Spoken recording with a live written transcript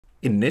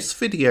In this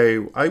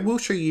video, I will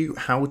show you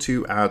how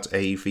to add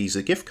a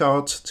Visa gift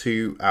card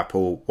to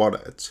Apple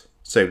Wallet.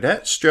 So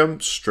let's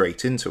jump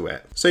straight into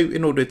it. So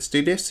in order to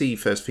do this, the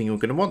first thing you're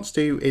going to want to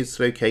do is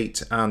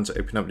locate and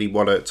open up the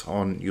wallet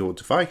on your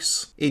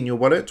device. In your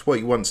wallet, what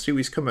you want to do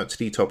is come up to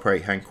the top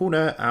right hand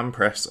corner and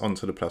press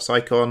onto the plus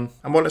icon.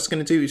 And what that's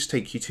going to do is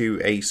take you to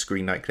a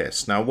screen like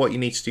this. Now what you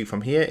need to do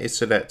from here is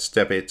select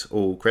debit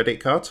or credit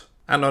card.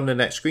 And on the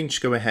next screen,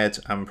 just go ahead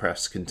and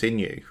press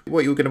continue.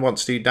 What you're going to want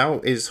to do now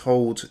is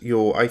hold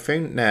your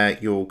iPhone near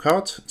your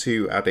card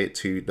to add it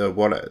to the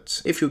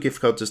wallet. If your gift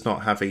card does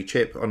not have a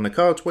chip on the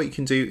card, what you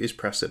can do is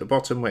press at the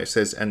bottom where it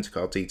says enter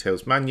card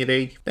details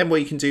manually. Then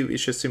what you can do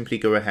is just simply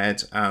go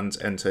ahead and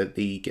enter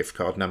the gift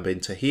card number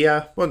into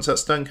here. Once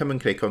that's done, come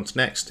and click onto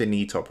next in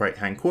the top right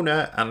hand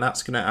corner, and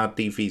that's going to add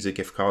the Visa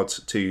gift card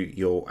to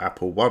your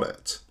Apple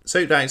Wallet.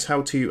 So that is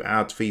how to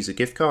add Visa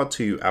gift card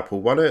to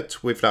Apple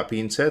Wallet. With that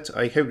being said,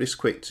 I hope this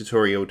quick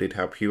tutorial did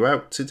help you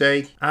out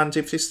today. And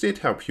if this did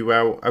help you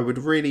out, I would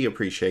really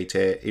appreciate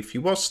it if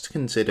you was to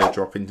consider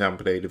dropping down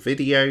below the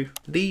video,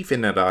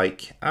 leaving a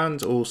like,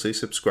 and also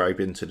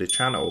subscribing to the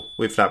channel.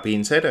 With that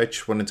being said, I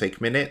just want to take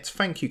a minute to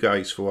thank you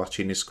guys for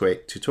watching this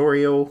quick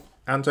tutorial,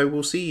 and I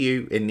will see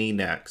you in the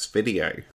next video.